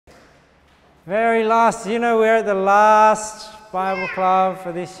Very last, we're at the last Bible club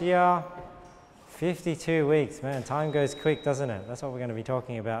for this year. 52 weeks, man, time goes quick, doesn't it? That's what we're going to be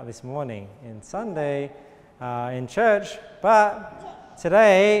talking about this morning in Sunday in church. But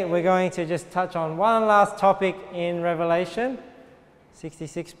today we're going to just touch on one last topic in Revelation.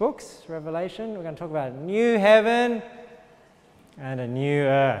 66 books, Revelation. We're going to talk about a new heaven and a new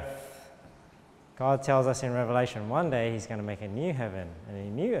earth. God tells us in Revelation one day He's going to make a new heaven and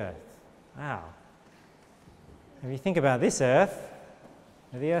a new earth. Wow. If you think about this earth,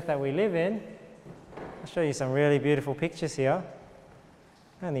 the earth that we live in, I'll show you some really beautiful pictures here.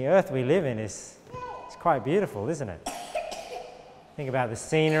 And the earth we live in is quite beautiful, isn't it? Think about the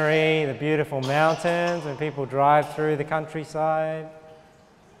scenery, the beautiful mountains when people drive through the countryside.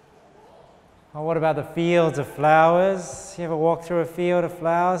 Or what about the fields of flowers? You ever walk through a field of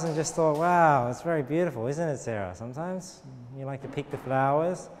flowers and just thought, wow, it's very beautiful, isn't it, Sarah? Sometimes you like to pick the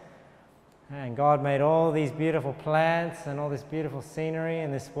flowers. And God made all these beautiful plants and all this beautiful scenery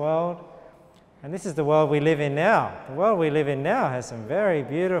in this world. And this is the world we live in now. The world we live in now has some very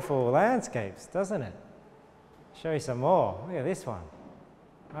beautiful landscapes, doesn't it? I'll show you some more. Look at this one.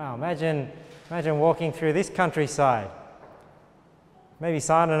 Wow, imagine walking through this countryside. Maybe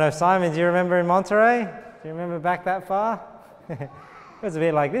I don't know, Simon, do you remember in Monterey? Do you remember back that far? It was a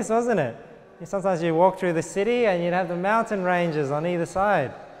bit like this, wasn't it? Sometimes you walk through the city and you'd have the mountain ranges on either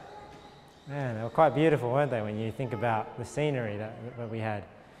side. Man, they were quite beautiful, weren't they, when you think about the scenery that we had.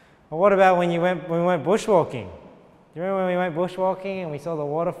 Well, what about when we went bushwalking? Do you remember when we went bushwalking and we saw the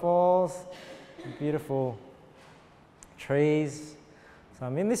waterfalls, the beautiful trees? So,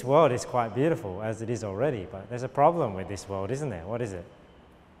 this world is quite beautiful as it is already, but there's a problem with this world, isn't there? What is it?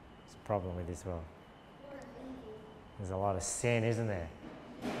 There's a problem with this world. There's a lot of sin, isn't there?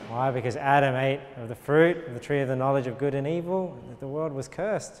 Why? Because Adam ate of the fruit of the tree of the knowledge of good and evil. The world was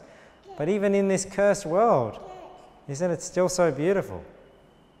cursed. But even in this cursed world, isn't it still so beautiful?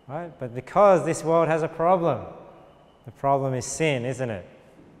 Right? But because this world has a problem, the problem is sin, isn't it?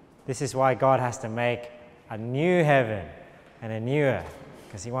 This is why God has to make a new heaven and a new earth,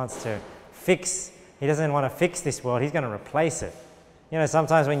 because He wants to He doesn't want to fix this world, He's going to replace it.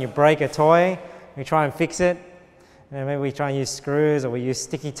 Sometimes when you break a toy, we try and fix it. Maybe we try and use screws or we use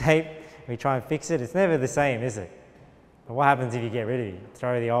sticky tape, we try and fix it. It's never the same, is it? But what happens if you get rid of it? You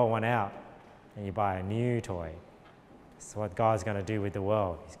throw the old one out and you buy a new toy. That's what God's going to do with the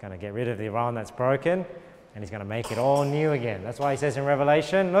world. He's going to get rid of the one that's broken and He's going to make it all new again. That's why He says in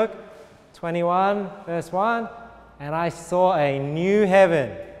Revelation, look, 21 verse 1, and I saw a new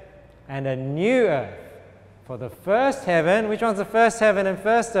heaven and a new earth. For the first heaven, which one's the first heaven and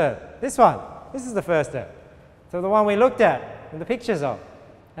first earth? This one. This is the first earth. So the one we looked at in the pictures of.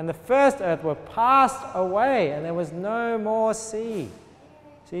 And the first earth were passed away, and there was no more sea.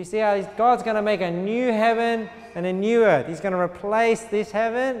 So you see how God's going to make a new heaven and a new earth. He's going to replace this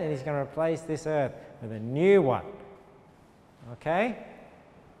heaven, and He's going to replace this earth with a new one. Okay?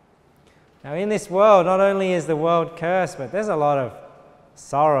 Now in this world, not only is the world cursed, but there's a lot of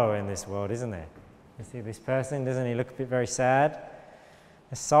sorrow in this world, isn't there? You see this person, doesn't he look a bit very sad?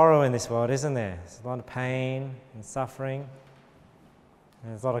 There's sorrow in this world, isn't there? There's a lot of pain and suffering.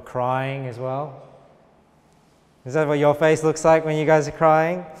 There's a lot of crying as well. Is that what your face looks like when you guys are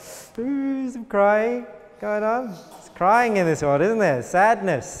crying? Ooh, some crying going on. There's crying in this world, isn't there?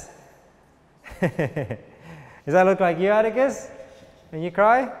 Sadness. Does that look like you, Atticus, when you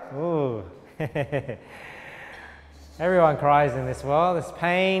cry? Ooh. Everyone cries in this world. There's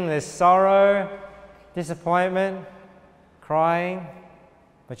pain, there's sorrow, disappointment, crying.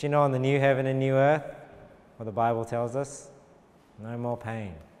 But in the new heaven and new earth, what the Bible tells us, no more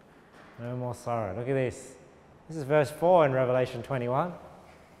pain, no more sorrow. Look at this. This is verse 4 in Revelation 21.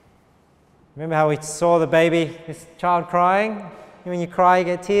 Remember how we saw the baby, this child crying? When you cry, you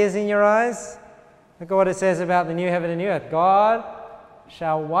get tears in your eyes. Look at what it says about the new heaven and new earth. God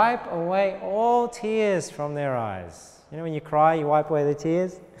shall wipe away all tears from their eyes. When you cry, you wipe away the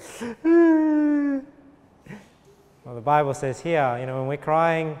tears. Well, the Bible says here, when we're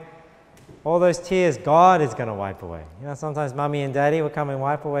crying, all those tears, God is going to wipe away. Sometimes Mummy and Daddy will come and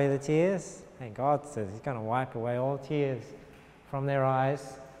wipe away the tears. Hey, God says He's going to wipe away all tears from their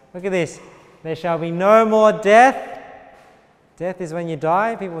eyes. Look at this. There shall be no more death. Death is when you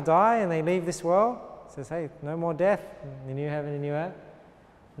die. People die and they leave this world. It says, hey, no more death in the new heaven and new earth.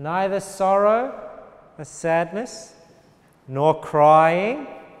 Neither sorrow, or sadness, nor crying.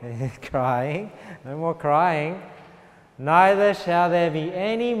 No more crying. Neither shall there be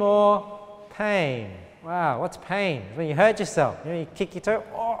any more pain. Wow, what's pain? It's when you hurt yourself. You kick your toe.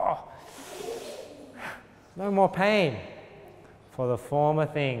 Oh, no more pain. for the former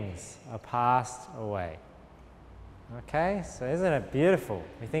things are passed away. Okay, so isn't it beautiful?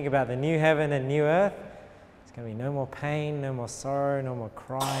 We think about the new heaven and new earth. It's going to be no more pain, no more sorrow, no more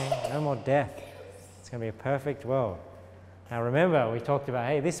crying, no more death. It's going to be a perfect world. Now remember, we talked about,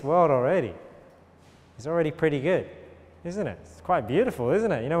 hey, this world already is already pretty good, isn't it? It's quite beautiful,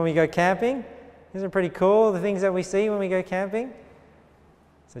 isn't it? You know, when we go camping, isn't it pretty cool, the things that we see when we go camping?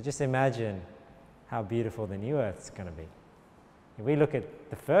 So just imagine how beautiful the new earth is going to be. If we look at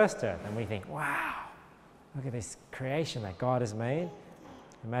the first earth and we think, wow, look at this creation that God has made,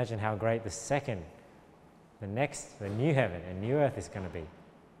 imagine how great the new heaven and new earth is going to be.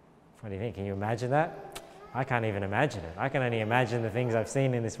 What do you think? Can you imagine that? I can't even imagine it. I can only imagine the things I've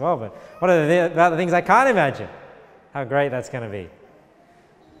seen in this world, but what about the things I can't imagine? How great that's going to be.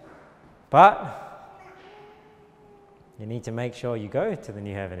 But you need to make sure you go to the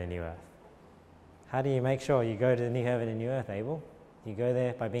new heaven and new earth. How do you make sure you go to the new heaven and new earth, Abel? Do you go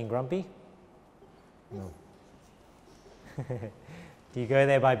there by being grumpy? No. Do you go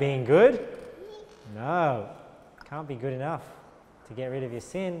there by being good? No. Can't be good enough to get rid of your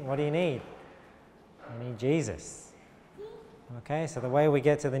sin. What do you need? You need Jesus. Okay, so the way we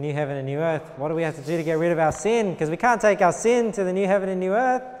get to the new heaven and new earth, what do we have to do to get rid of our sin? Because we can't take our sin to the new heaven and new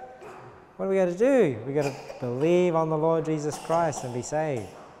earth. What do we got to do? We got to believe on the Lord Jesus Christ and be saved.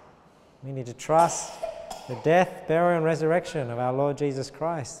 We need to trust the death, burial, and resurrection of our Lord Jesus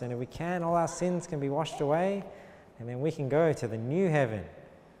Christ. And if we can, all our sins can be washed away, and then we can go to the new heaven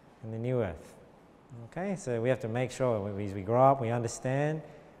and the new earth. Okay, so we have to make sure as we grow up, we understand,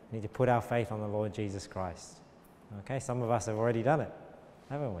 we need to put our faith on the Lord Jesus Christ. Okay, some of us have already done it,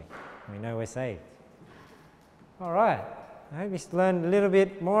 haven't we? We know we're saved. All right, I hope you learned a little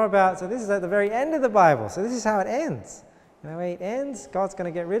bit more about, so this is at the very end of the Bible, so this is how it ends. You know, when it ends, God's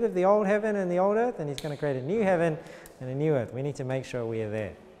going to get rid of the old heaven and the old earth, and He's going to create a new heaven and a new earth. We need to make sure we are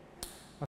there.